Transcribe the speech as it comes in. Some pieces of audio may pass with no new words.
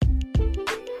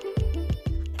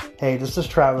Hey, this is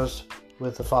Travis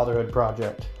with the Fatherhood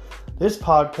Project. This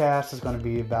podcast is going to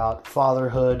be about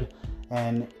fatherhood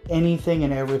and anything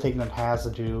and everything that has to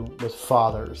do with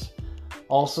fathers.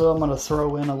 Also, I'm going to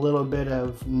throw in a little bit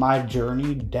of my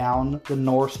journey down the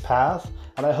Norse path,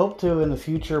 and I hope to in the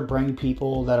future bring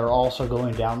people that are also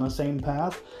going down the same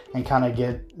path and kind of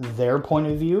get their point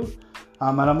of view.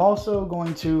 And I'm also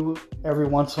going to, every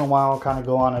once in a while, kind of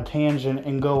go on a tangent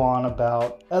and go on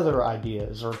about other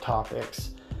ideas or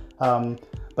topics.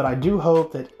 But I do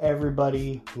hope that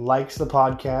everybody likes the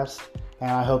podcast, and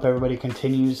I hope everybody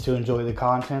continues to enjoy the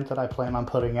content that I plan on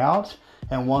putting out.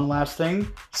 And one last thing,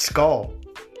 Skull.